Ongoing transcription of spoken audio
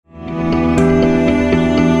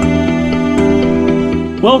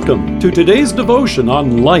Welcome to today's devotion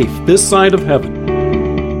on life this side of heaven.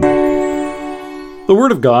 The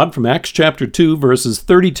Word of God from Acts chapter 2, verses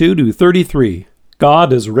 32 to 33.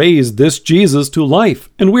 God has raised this Jesus to life,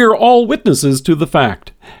 and we are all witnesses to the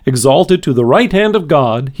fact. Exalted to the right hand of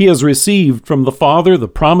God, he has received from the Father the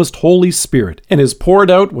promised Holy Spirit, and has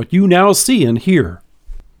poured out what you now see and hear.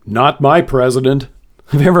 Not my president.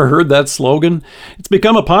 Have you ever heard that slogan? It's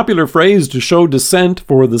become a popular phrase to show dissent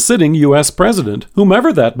for the sitting U.S. president,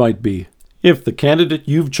 whomever that might be. If the candidate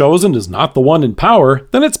you've chosen is not the one in power,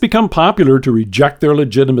 then it's become popular to reject their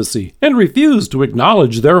legitimacy and refuse to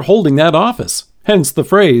acknowledge they're holding that office. Hence the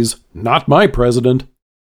phrase, not my president.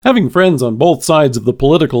 Having friends on both sides of the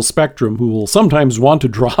political spectrum who will sometimes want to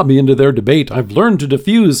draw me into their debate, I've learned to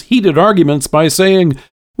diffuse heated arguments by saying,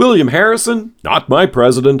 William Harrison, not my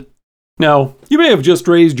president. Now, you may have just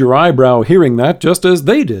raised your eyebrow hearing that just as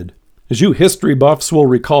they did. As you history buffs will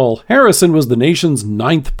recall, Harrison was the nation's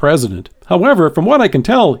 9th president. However, from what I can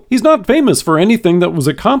tell, he's not famous for anything that was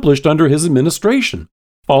accomplished under his administration.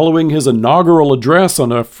 Following his inaugural address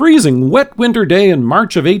on a freezing wet winter day in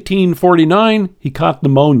March of 1849, he caught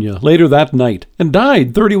pneumonia later that night and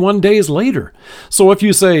died 31 days later. So if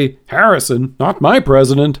you say, Harrison, not my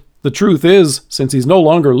president, the truth is, since he's no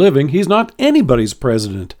longer living, he's not anybody's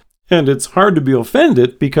president. And it's hard to be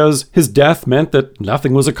offended because his death meant that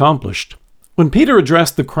nothing was accomplished. When Peter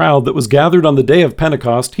addressed the crowd that was gathered on the day of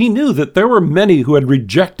Pentecost, he knew that there were many who had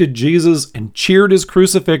rejected Jesus and cheered his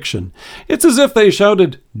crucifixion. It's as if they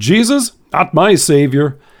shouted, Jesus, not my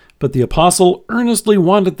Savior. But the apostle earnestly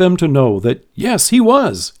wanted them to know that, yes, he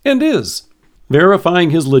was and is.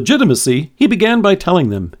 Verifying his legitimacy, he began by telling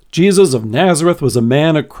them, Jesus of Nazareth was a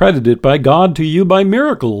man accredited by God to you by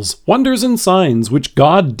miracles, wonders and signs which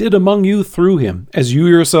God did among you through him, as you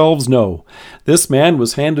yourselves know. This man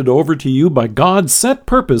was handed over to you by God's set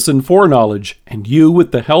purpose and foreknowledge, and you,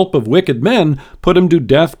 with the help of wicked men, put him to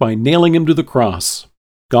death by nailing him to the cross.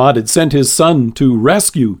 God had sent his Son to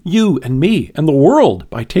rescue you and me and the world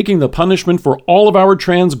by taking the punishment for all of our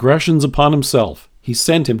transgressions upon himself. He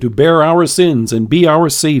sent him to bear our sins and be our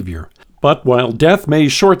Savior. But while death may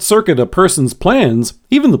short-circuit a person's plans,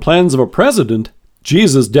 even the plans of a president,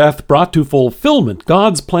 Jesus' death brought to fulfillment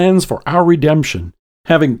God's plans for our redemption.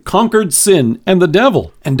 Having conquered sin and the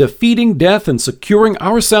devil, and defeating death and securing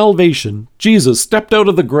our salvation, Jesus stepped out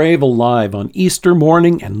of the grave alive on Easter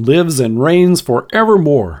morning and lives and reigns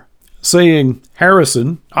forevermore. Saying,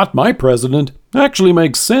 Harrison, not my president, actually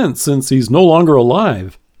makes sense since he's no longer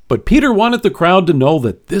alive. But Peter wanted the crowd to know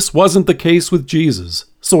that this wasn't the case with Jesus,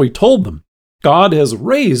 so he told them, God has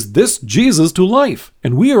raised this Jesus to life,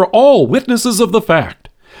 and we are all witnesses of the fact.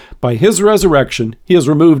 By his resurrection, he has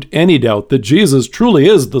removed any doubt that Jesus truly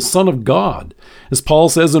is the Son of God. As Paul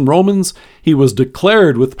says in Romans, he was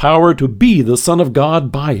declared with power to be the Son of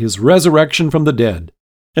God by his resurrection from the dead.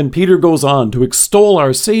 And Peter goes on to extol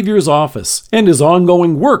our Savior's office and his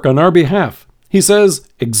ongoing work on our behalf. He says,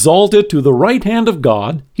 exalted to the right hand of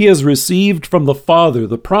God, he has received from the Father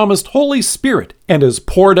the promised Holy Spirit and has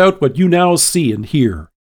poured out what you now see and hear.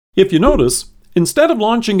 If you notice, instead of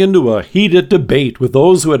launching into a heated debate with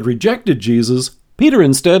those who had rejected Jesus, Peter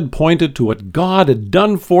instead pointed to what God had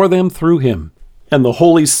done for them through him. And the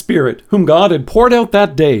Holy Spirit, whom God had poured out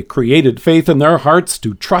that day, created faith in their hearts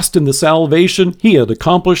to trust in the salvation he had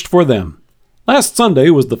accomplished for them. Last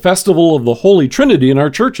Sunday was the festival of the Holy Trinity in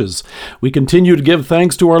our churches. We continue to give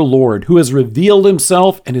thanks to our Lord, who has revealed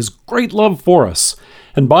himself and his great love for us.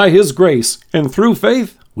 And by his grace, and through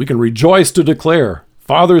faith, we can rejoice to declare,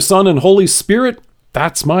 Father, Son, and Holy Spirit,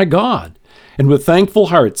 that's my God. And with thankful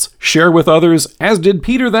hearts, share with others, as did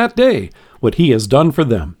Peter that day, what he has done for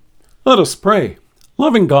them. Let us pray.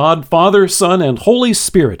 Loving God, Father, Son, and Holy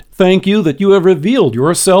Spirit, thank you that you have revealed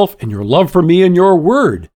yourself and your love for me in your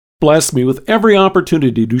word. Bless me with every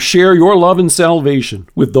opportunity to share your love and salvation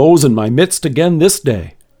with those in my midst again this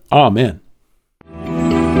day. Amen.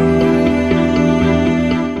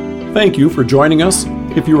 Thank you for joining us.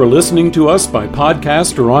 If you are listening to us by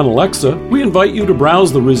podcast or on Alexa, we invite you to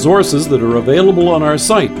browse the resources that are available on our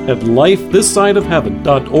site at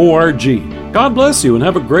lifethissideofheaven.org. God bless you and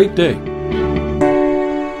have a great day.